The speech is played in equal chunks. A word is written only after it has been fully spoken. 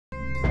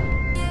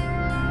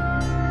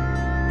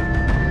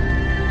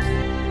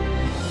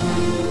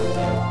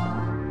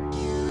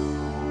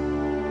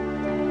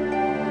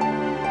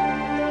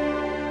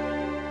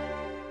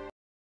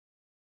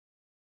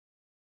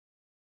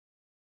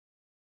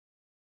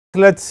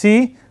Let us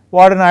see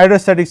what an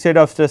hydrostatic state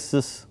of stress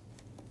is.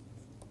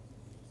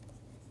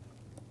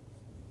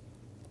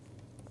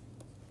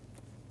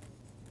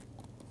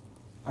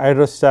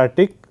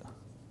 Hydrostatic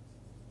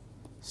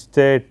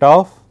state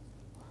of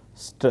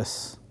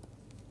stress.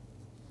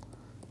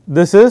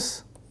 This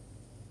is,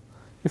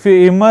 if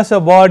you immerse a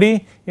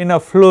body in a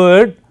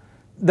fluid,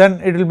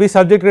 then it will be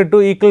subjected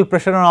to equal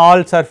pressure on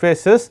all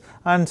surfaces,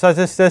 and such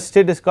a stress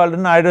state is called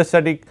an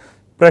hydrostatic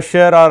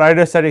pressure or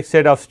hydrostatic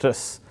state of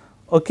stress.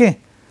 Okay.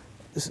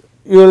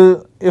 You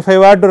will, if I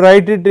were to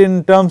write it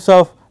in terms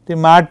of the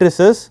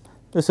matrices,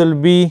 this will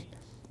be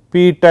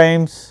P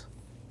times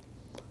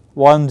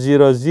 1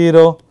 0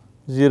 0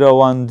 0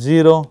 1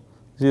 0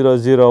 0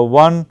 0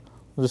 1,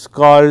 which is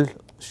called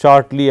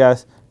shortly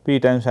as P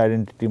times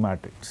identity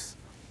matrix.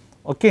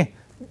 Okay.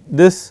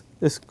 This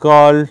is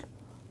called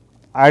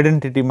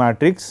identity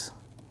matrix,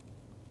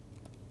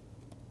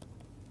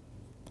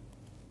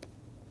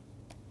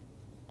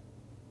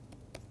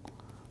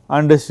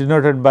 and is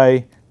denoted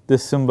by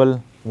this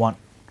symbol 1.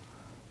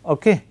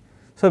 Okay.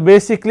 So,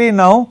 basically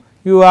now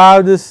you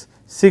have this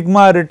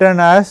sigma written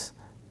as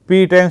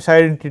P times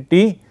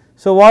identity.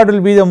 So, what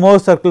will be the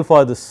Mohr circle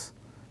for this?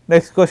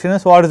 Next question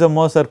is, what is the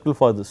Mohr circle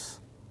for this?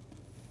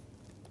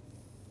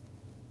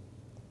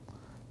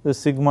 The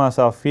sigmas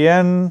of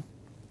n,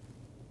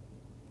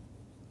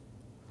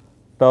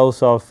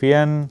 taus of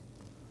n.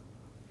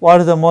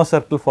 What is the Mohr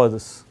circle for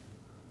this?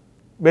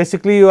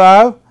 Basically you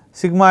have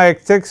sigma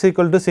xx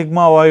equal to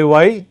sigma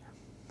yy,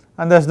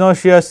 and there is no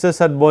shear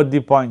stress at both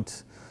the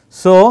points.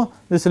 So,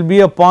 this will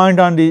be a point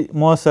on the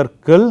Mohr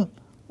circle,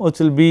 which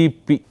will be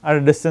P at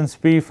a distance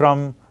P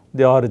from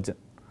the origin.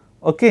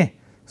 Okay.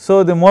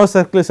 So, the Mohr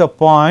circle is a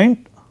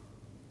point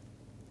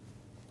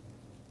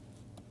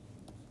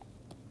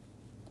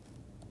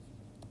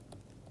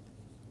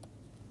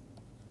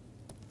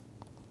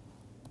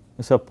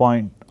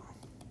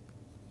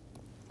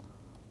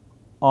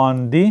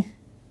on the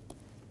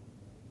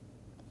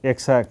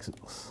x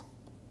axis.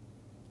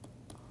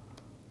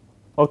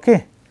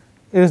 Okay.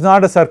 It is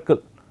not a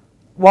circle.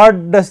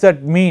 What does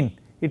that mean?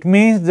 It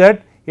means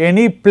that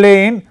any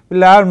plane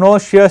will have no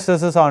shear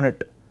stresses on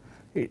it.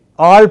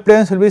 All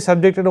planes will be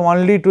subjected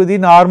only to the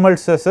normal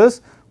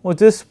stresses,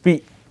 which is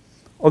P.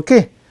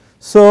 Okay.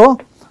 So,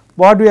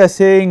 what we are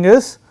saying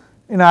is,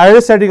 in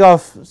hydrostatic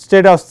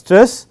state of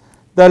stress,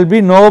 there will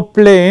be no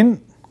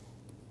plane,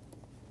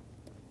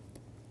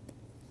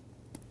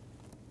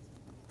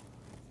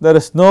 there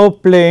is no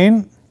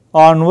plane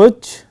on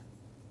which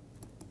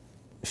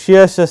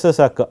shear stresses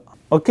occur.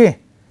 Okay.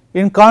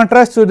 In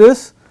contrast to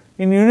this,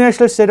 in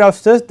uniaxial state of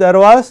stress, there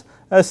was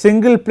a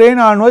single plane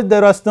on which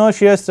there was no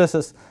shear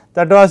stresses.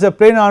 That was a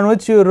plane on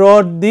which you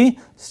wrote the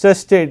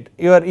stress state.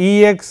 Your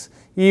Ex,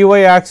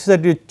 Ey axis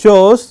that you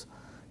chose,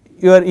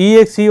 your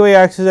Ex, Ey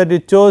axis that you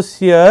chose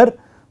here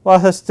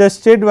was a stress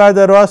state where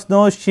there was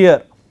no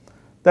shear.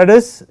 That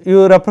is,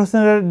 you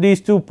represented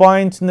these 2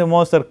 points in the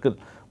Mohr circle,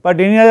 but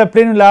any other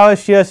plane will have a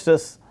shear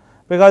stress,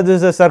 because this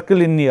is a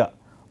circle in here.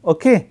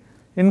 Okay.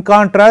 In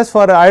contrast,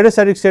 for a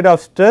hydrostatic state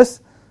of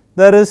stress,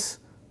 there is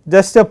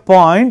just a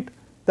point,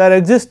 there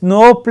exists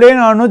no plane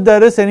on which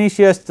there is any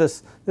shear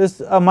stress. This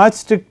is a much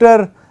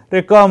stricter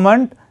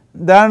requirement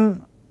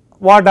than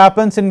what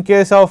happens in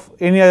case of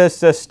any other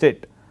stress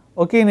state.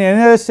 Okay. In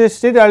any other stress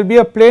state, there will be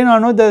a plane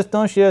on which there is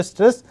no shear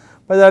stress,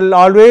 but there will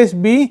always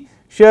be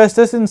shear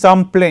stress in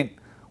some plane.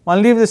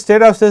 Only if the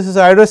state of stress is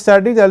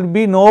hydrostatic, there will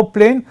be no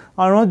plane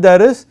on which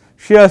there is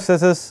shear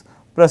stresses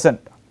present.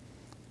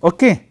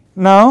 Okay.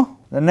 Now,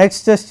 the next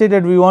stress state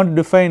that we want to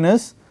define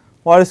is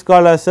what is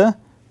called as a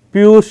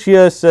pure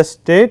shear stress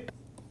state.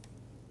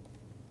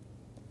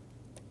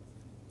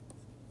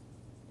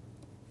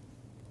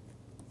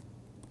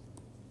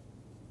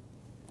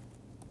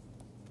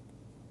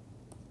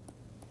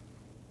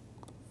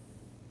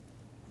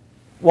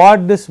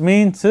 What this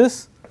means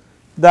is,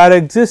 there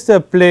exists a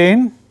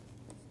plane,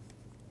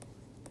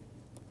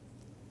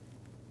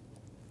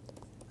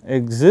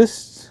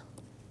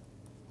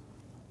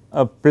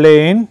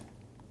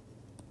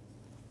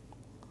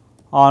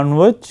 on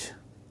which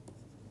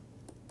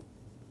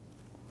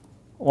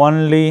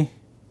only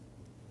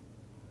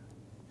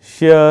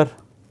shear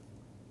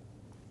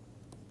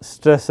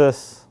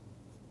stresses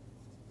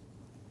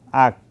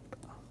act,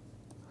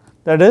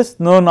 that is,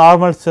 no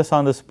normal stress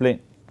on this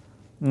plane,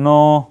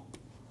 no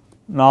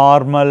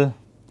normal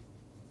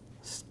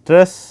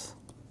stress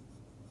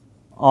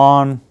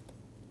on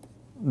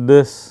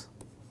this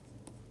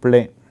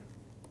plane.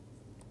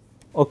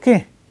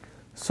 Okay.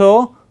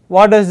 So,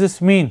 what does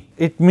this mean?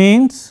 It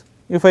means,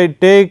 if I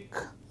take,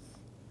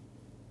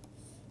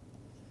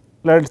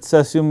 let us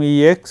assume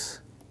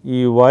Ex,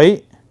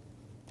 Ey,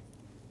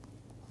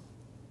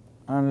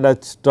 and let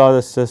us draw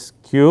the stress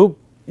cube.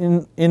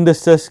 In the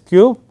stress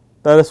cube,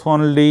 there is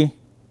only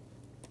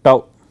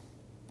tau.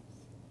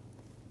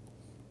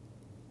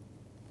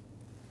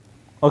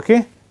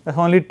 Okay. There is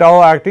only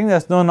tau acting, there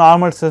is no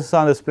normal stress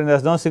on this plane, there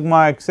is no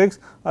sigma xx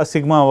or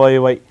sigma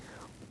yy.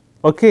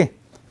 Okay.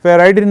 If I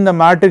write it in the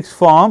matrix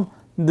form,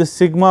 this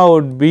sigma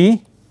would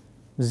be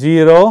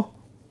 0,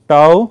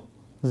 tau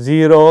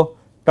 0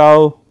 tau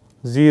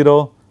 0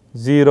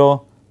 0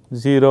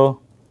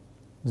 0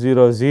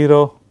 0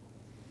 0,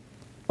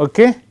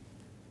 okay,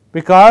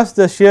 because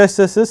the shear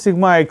stress is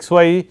sigma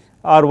xy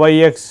or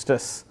yx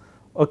stress.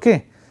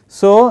 Okay.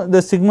 So,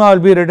 the sigma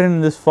will be written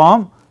in this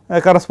form, a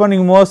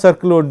corresponding Mohr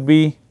circle would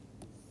be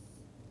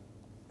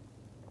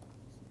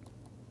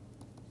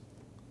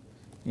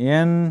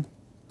n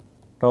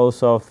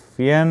taus of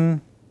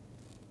n,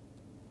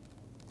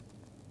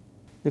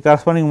 the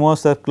corresponding Mohr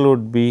circle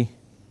would be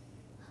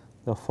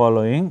the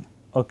following.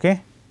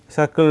 Okay.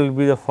 Circle will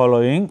be the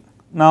following.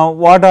 Now,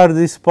 what are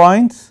these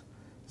points?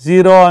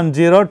 0 and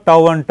 0,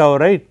 tau and tau,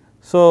 right.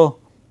 So,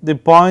 the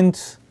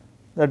points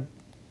that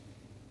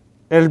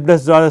helped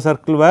us draw the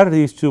circle were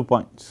these 2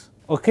 points.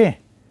 Okay.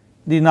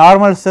 The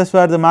normal stress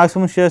where the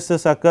maximum shear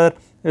stress occur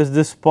is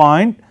this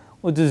point,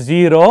 which is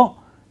 0,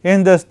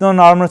 and there is no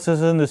normal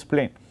stresses in this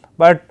plane,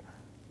 but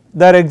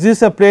there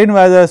exists a plane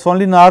where there is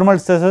only normal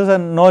stresses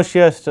and no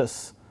shear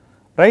stress,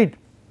 right.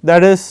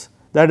 That is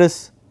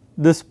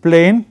this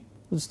plane,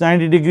 which is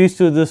 90 degrees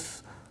to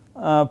this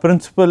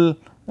principal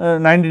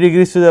 90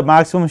 degrees to the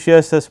maximum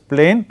shear stress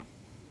plane,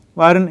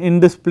 wherein in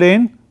this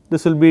plane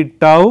this will be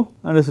tau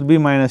and this will be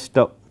minus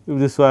tau, if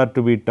this were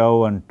to be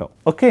tau and tau.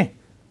 Okay.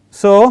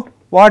 So,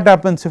 what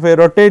happens if I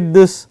rotate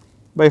this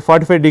by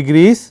 45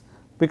 degrees,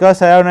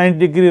 because I have 90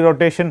 degree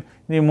rotation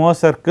in the Mohr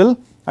circle,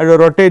 I will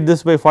rotate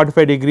this by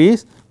 45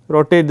 degrees,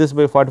 rotate this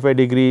by 45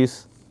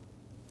 degrees.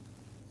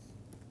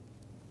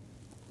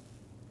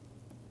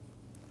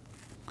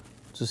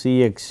 So,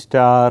 C x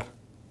star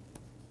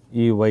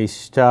E y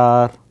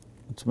star,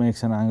 which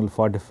makes an angle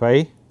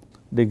 45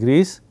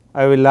 degrees.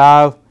 I will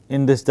have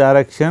in this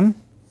direction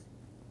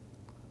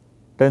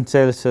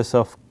tensile stress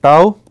of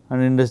tau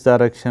and in this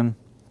direction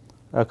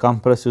a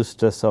compressive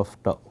stress of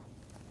tau.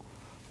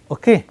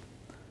 Okay.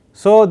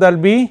 So, there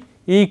will be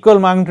equal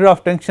magnitude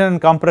of tension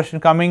and compression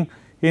coming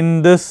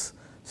in this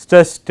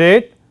stress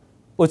state,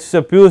 which is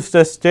a pure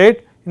stress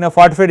state in a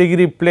 45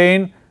 degree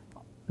plane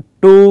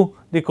to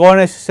the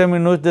coordinate system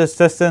in which the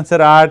stress tensor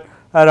had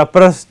a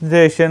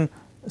representation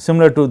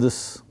similar to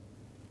this.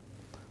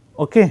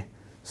 Okay.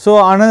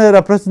 So, another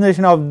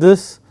representation of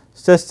this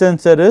stress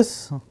tensor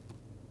is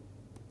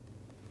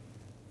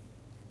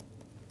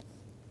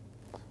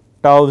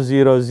tau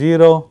 0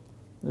 0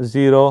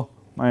 0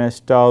 minus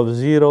tau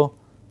 0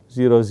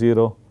 0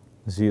 0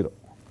 0.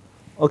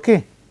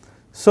 Okay.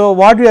 So,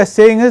 what we are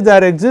saying is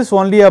there exists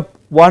only a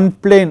one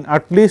plane,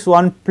 at least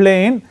one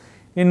plane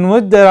in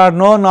which there are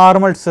no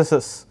normal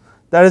stresses,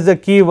 that is the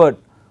key word.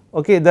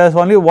 Okay. There is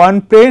only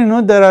one plane in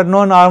which there are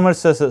no normal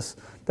stresses.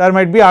 There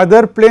might be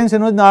other planes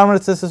in which normal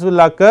stresses will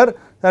occur,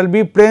 there will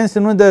be planes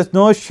in which there is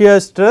no shear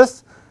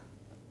stress,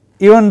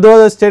 even though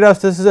the state of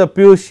stress is a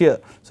pure shear.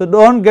 So, do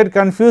not get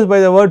confused by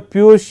the word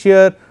pure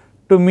shear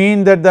to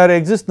mean that there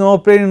exists no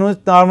plane in which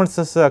normal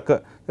stresses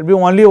occur, there will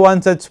be only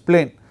one such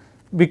plane,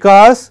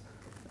 because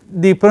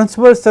the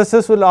principal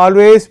stresses will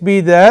always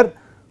be there,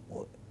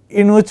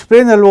 in which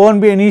plane there will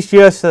not be any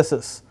shear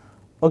stresses.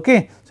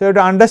 Okay. So, you have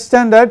to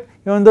understand that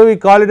even though we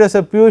call it as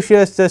a pure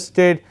shear stress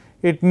state,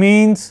 it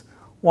means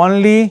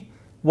only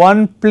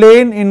one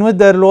plane in which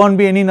there will not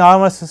be any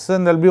normal stresses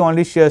and there will be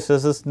only shear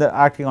stresses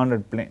acting on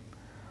that plane.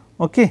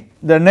 Okay.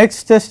 The next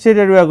stress state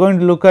that we are going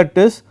to look at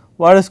is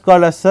what is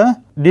called as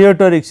a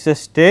Deviatoric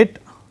stress state.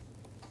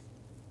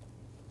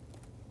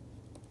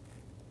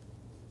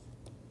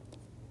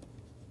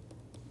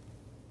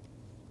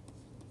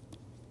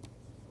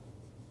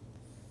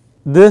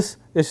 This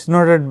is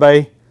noted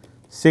by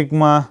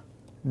sigma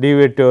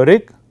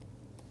deviatoric.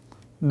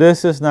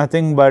 This is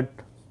nothing but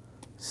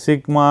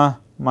sigma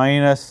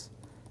minus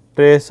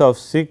trace of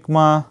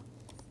sigma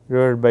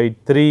divided by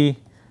 3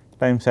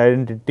 times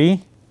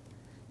identity.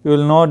 You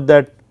will note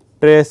that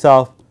trace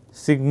of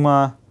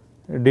sigma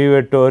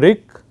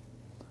deviatoric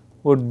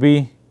would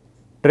be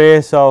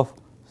trace of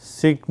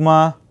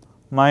sigma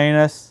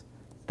minus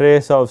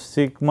trace of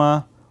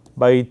sigma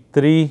by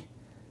 3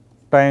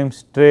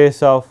 times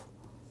trace of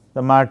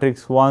the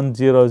matrix 1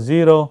 0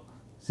 0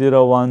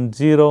 0 1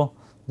 0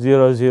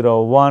 0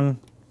 0 1,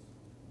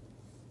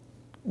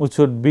 which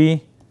would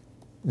be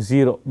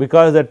 0,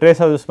 because the trace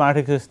of this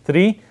matrix is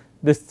 3,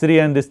 this 3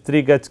 and this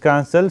 3 gets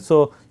cancelled.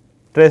 So,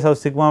 trace of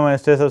sigma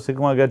minus trace of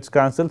sigma gets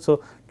cancelled.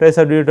 So, trace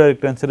of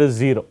deviatoric tensor is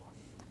 0.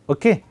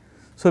 Okay.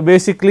 So,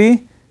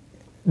 basically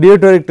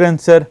deviatoric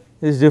tensor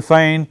is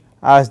defined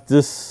as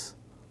this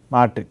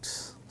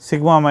matrix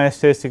sigma minus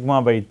trace sigma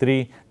by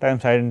 3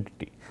 times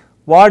identity.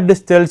 What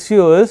this tells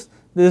you is,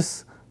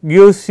 this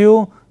gives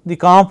you the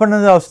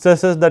components of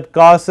stresses that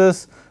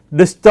causes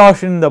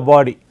distortion in the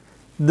body.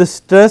 This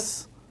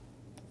stress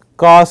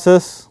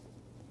causes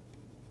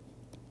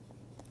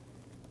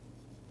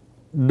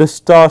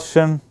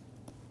distortion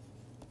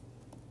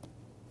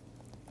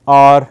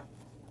or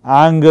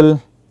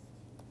angle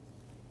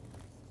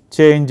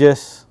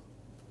changes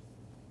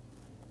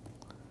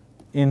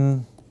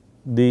in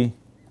the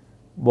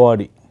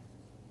body.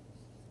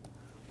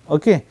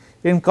 Okay.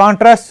 In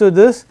contrast to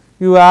this,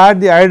 you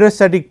add the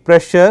hydrostatic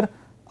pressure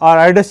or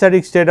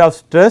hydrostatic state of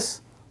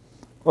stress,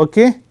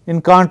 Okay.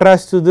 In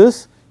contrast to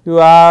this, you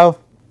have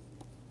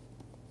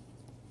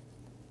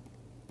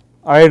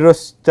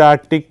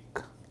hydrostatic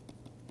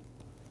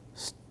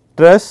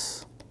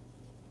stress,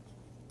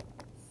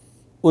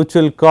 which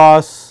will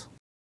cause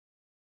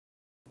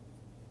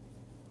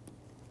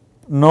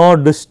no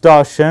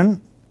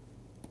distortion,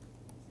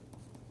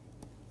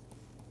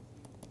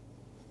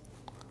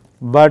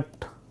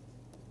 but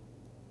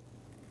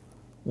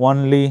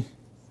only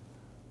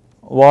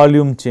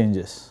volume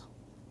changes.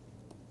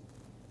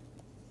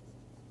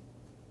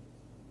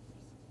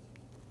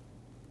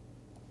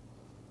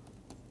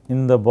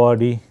 In the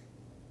body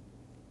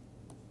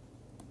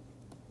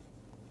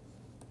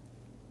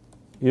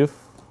if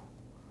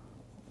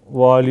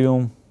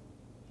volume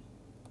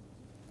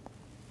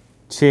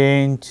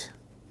change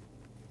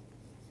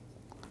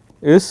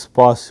is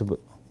possible.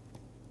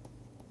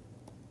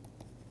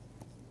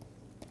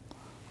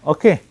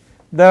 Okay.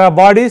 There are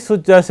bodies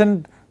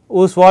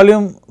whose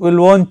volume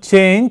won't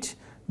change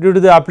due to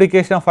the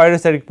application of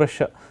hydrostatic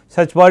pressure.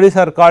 Such bodies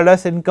are called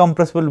as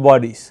incompressible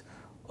bodies.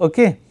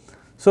 Okay.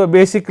 So,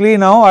 basically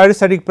now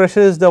hydrostatic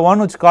pressure is the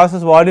one which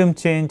causes volume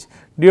change,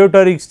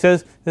 deviatoric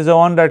stress is the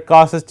one that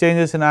causes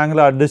changes in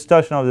angular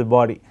distortion of the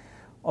body.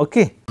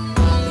 Okay.